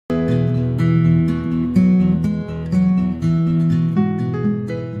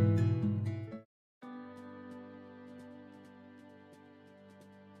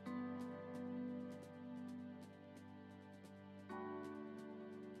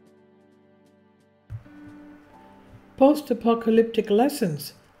Post-Apocalyptic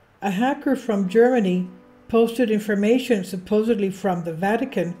Lessons. A hacker from Germany posted information supposedly from the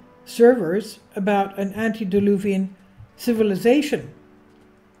Vatican servers about an antediluvian civilization.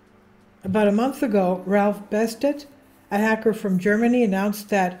 About a month ago, Ralph Bestet, a hacker from Germany, announced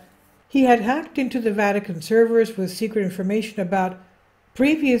that he had hacked into the Vatican servers with secret information about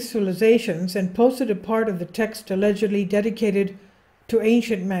previous civilizations and posted a part of the text allegedly dedicated to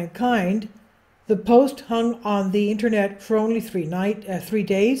ancient mankind. The post hung on the internet for only 3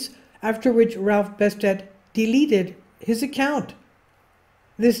 days, after which Ralph Bestet deleted his account.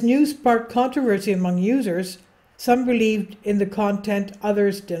 This news sparked controversy among users. Some believed in the content,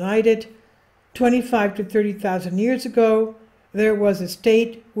 others denied it. 25 to 30,000 years ago, there was a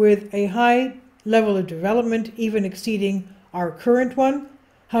state with a high level of development, even exceeding our current one.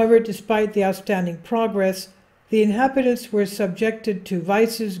 However, despite the outstanding progress, the inhabitants were subjected to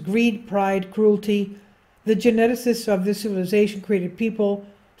vices, greed, pride, cruelty. The geneticists of this civilization created people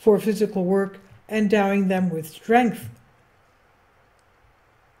for physical work, endowing them with strength.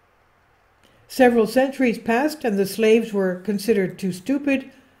 Several centuries passed and the slaves were considered too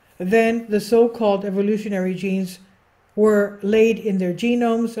stupid. Then the so-called evolutionary genes were laid in their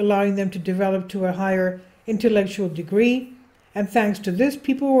genomes, allowing them to develop to a higher intellectual degree. And thanks to this,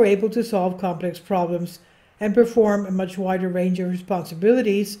 people were able to solve complex problems and perform a much wider range of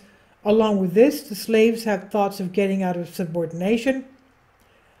responsibilities. Along with this, the slaves had thoughts of getting out of subordination.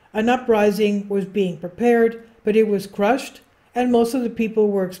 An uprising was being prepared, but it was crushed, and most of the people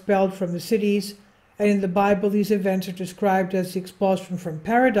were expelled from the cities, and in the Bible these events are described as the expulsion from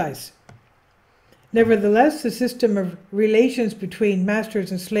paradise. Nevertheless, the system of relations between masters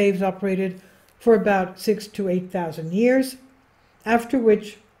and slaves operated for about 6,000 to 8,000 years, after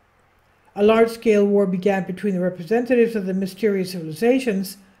which a large-scale war began between the representatives of the mysterious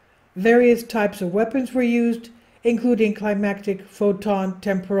civilizations. Various types of weapons were used, including climactic, photon,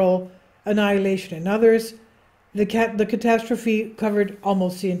 temporal, annihilation, and others. The catastrophe covered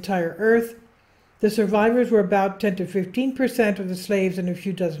almost the entire Earth. The survivors were about 10 to 15% of the slaves and a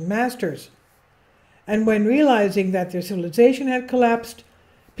few dozen masters. And when realizing that their civilization had collapsed,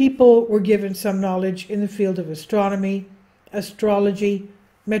 people were given some knowledge in the field of astronomy, astrology,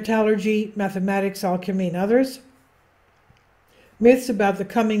 metallurgy, mathematics, alchemy, and others. Myths about the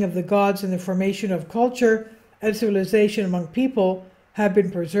coming of the gods and the formation of culture and civilization among people have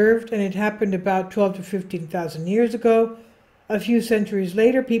been preserved, and it happened about 12 to 15,000 years ago. A few centuries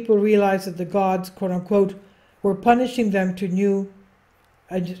later, people realized that the gods, quote-unquote, were punishing them to new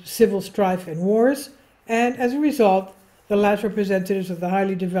civil strife and wars, and as a result, the last representatives of the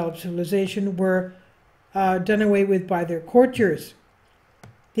highly developed civilization were done away with by their courtiers.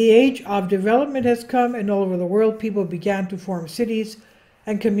 The age of development has come, and all over the world people began to form cities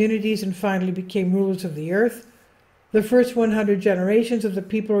and communities and finally became rulers of the earth. The first 100 generations of the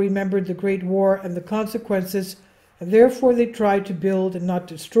people remembered the Great War and the consequences, and therefore they tried to build and not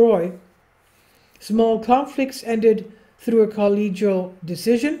destroy. Small conflicts ended through a collegial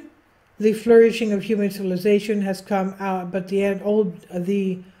decision. The flourishing of human civilization has come out, but the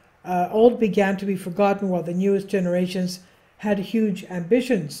old began to be forgotten while the newest generations had huge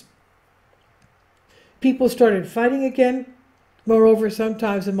ambitions. People started fighting again. Moreover,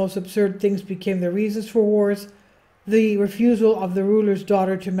 sometimes the most absurd things became the reasons for wars. The refusal of the ruler's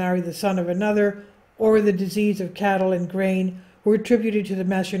daughter to marry the son of another, or the disease of cattle and grain, were attributed to the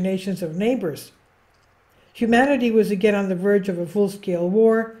machinations of neighbors. Humanity was again on the verge of a full-scale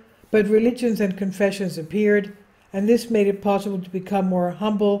war, but religions and confessions appeared, and this made it possible to become more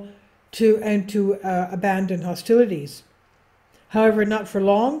humble and to abandon hostilities. However, not for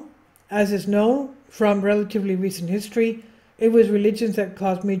long. As is known from relatively recent history, it was religions that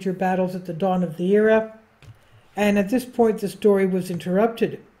caused major battles at the dawn of the era, and at this point the story was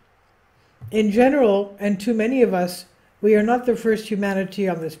interrupted. In general, and to many of us, we are not the first humanity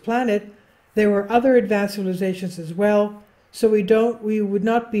on this planet. There were other advanced civilizations as well, so we would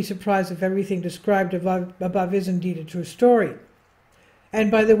not be surprised if everything described above is indeed a true story. And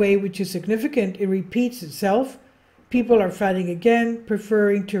by the way, which is significant, it repeats itself. People are fighting again,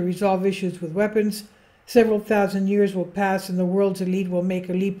 preferring to resolve issues with weapons. Several thousand years will pass and the world's elite will make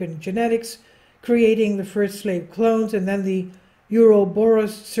a leap in genetics, creating the first slave clones, and then the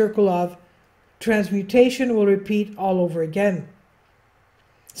Ouroboros circle of transmutation will repeat all over again.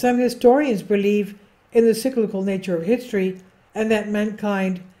 Some historians believe in the cyclical nature of history and that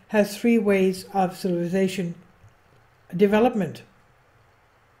mankind has 3 ways of civilization development.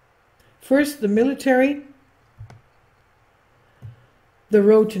 First, the military, the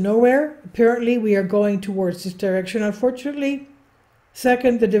road to nowhere. Apparently, we are going towards this direction, unfortunately.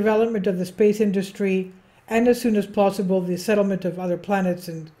 Second, the development of the space industry and as soon as possible the settlement of other planets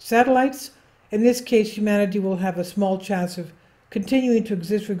and satellites. In this case, humanity will have a small chance of continuing to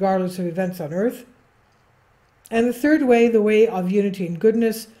exist regardless of events on Earth. And the third way, the way of unity and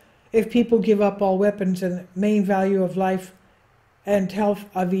goodness, if people give up all weapons and main value of life and health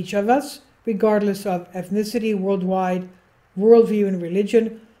of each of us, regardless of ethnicity, worldwide, worldview, and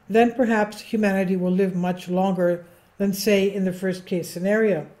religion, then perhaps humanity will live much longer than, say, in the first case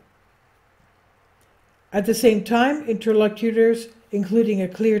scenario. At the same time, interlocutors, including a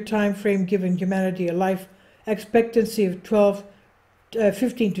clear time frame giving humanity a life expectancy of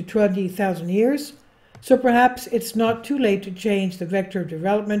 15 to 20,000 years, so perhaps it's not too late to change the vector of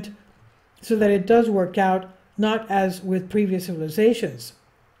development so that it does work out, not as with previous civilizations.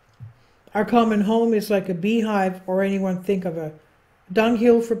 Our common home is like a beehive, or anyone think of a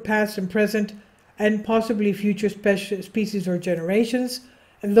dunghill for past and present and possibly future species or generations,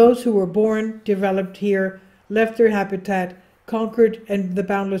 and those who were born, developed here, left their habitat, conquered and the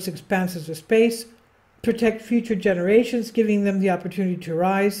boundless expanses of space, protect future generations, giving them the opportunity to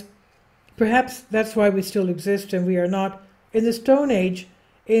rise. Perhaps that's why we still exist and we are not in the Stone Age,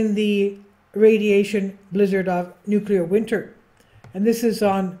 in the radiation blizzard of nuclear winter. And this is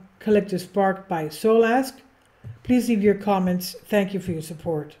on Collective Spark by Solask. Please leave your comments. Thank you for your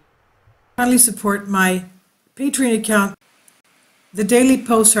support. Kindly support my Patreon account. The daily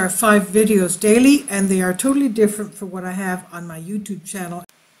posts are 5 videos daily, and they are totally different from what I have on my YouTube channel.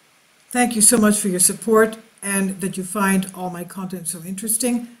 Thank you so much for your support and that you find all my content so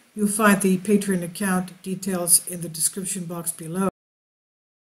interesting. You'll find the Patreon account details in the description box below.